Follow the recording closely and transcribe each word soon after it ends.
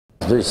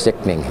very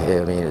sickening.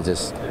 I mean, it's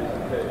just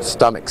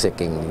stomach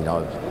sickening, you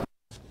know.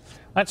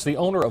 That's the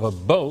owner of a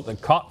boat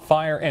that caught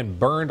fire and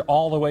burned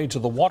all the way to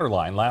the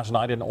waterline last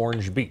night in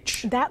Orange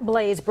Beach. That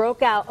blaze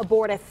broke out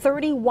aboard a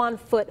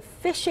 31-foot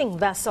fishing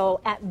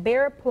vessel at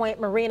Bear Point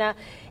Marina,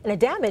 and it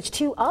damaged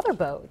 2 other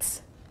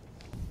boats.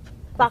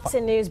 Fox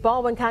 10 News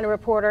Baldwin County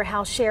reporter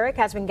Hal Sherrick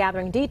has been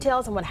gathering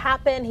details on what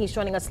happened. He's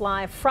joining us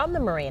live from the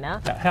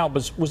marina. Hal,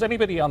 was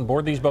anybody on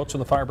board these boats when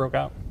the fire broke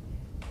out?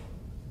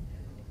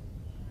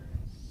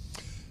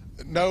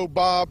 No,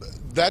 Bob,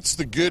 that's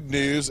the good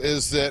news,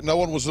 is that no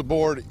one was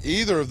aboard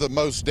either of the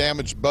most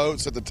damaged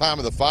boats at the time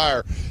of the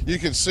fire. You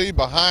can see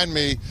behind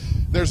me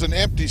there's an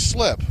empty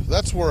slip.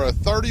 That's where a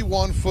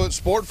 31-foot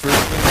sport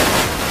fisherman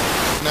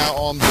is now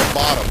on the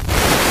bottom.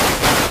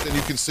 And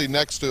you can see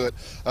next to it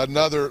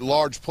another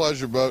large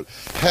pleasure boat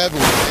heavily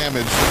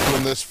damaged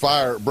when this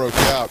fire broke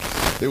out.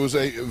 It was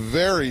a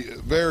very,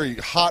 very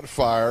hot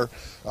fire.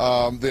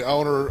 The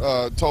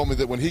owner told me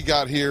that when he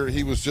got here,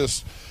 he was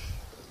just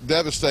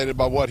devastated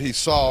by what he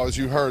saw. As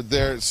you heard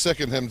there, it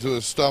sickened him to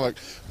his stomach.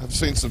 I've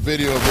seen some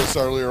video of this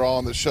earlier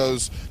on that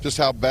shows just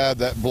how bad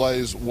that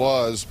blaze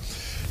was.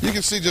 You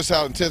can see just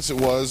how intense it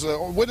was.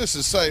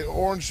 Witnesses say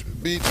Orange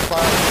Beach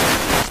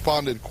Fire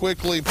responded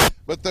quickly,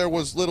 but there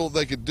was little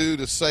they could do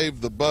to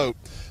save the boat.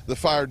 The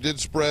fire did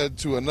spread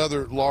to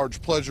another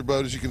large pleasure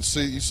boat. As you can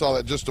see, you saw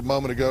that just a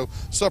moment ago,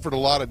 suffered a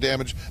lot of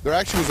damage. There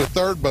actually was a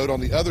third boat on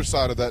the other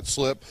side of that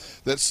slip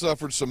that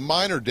suffered some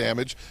minor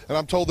damage, and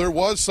I'm told there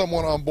was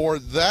someone on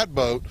board that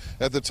boat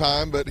at the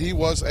time, but he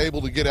was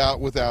able to get out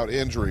without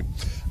injury.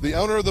 The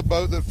owner of the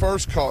boat that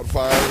first caught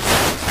fire,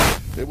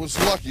 it was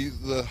lucky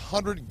the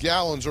 100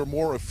 gallons or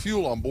more of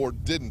fuel on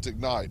board didn't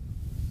ignite.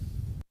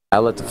 I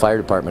let the fire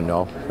department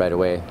know right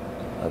away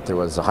that there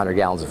was 100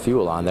 gallons of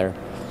fuel on there.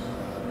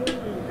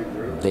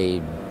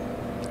 They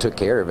took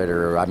care of it,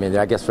 or I mean,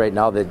 I guess right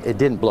now that it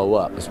didn't blow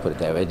up. Let's put it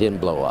that way. It didn't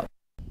blow up.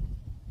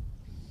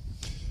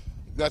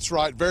 That's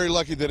right. Very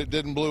lucky that it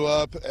didn't blow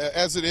up.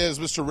 As it is,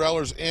 Mr.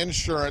 Reller's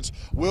insurance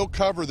will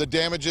cover the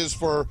damages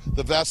for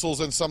the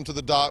vessels and some to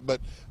the dock, but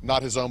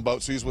not his own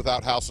boat. So he's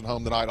without house and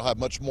home tonight. I'll have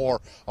much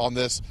more on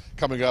this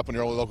coming up in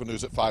your only local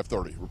news at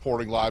 5:30.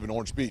 Reporting live in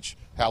Orange Beach,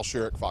 Hal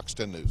Sherrick, Fox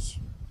 10 News.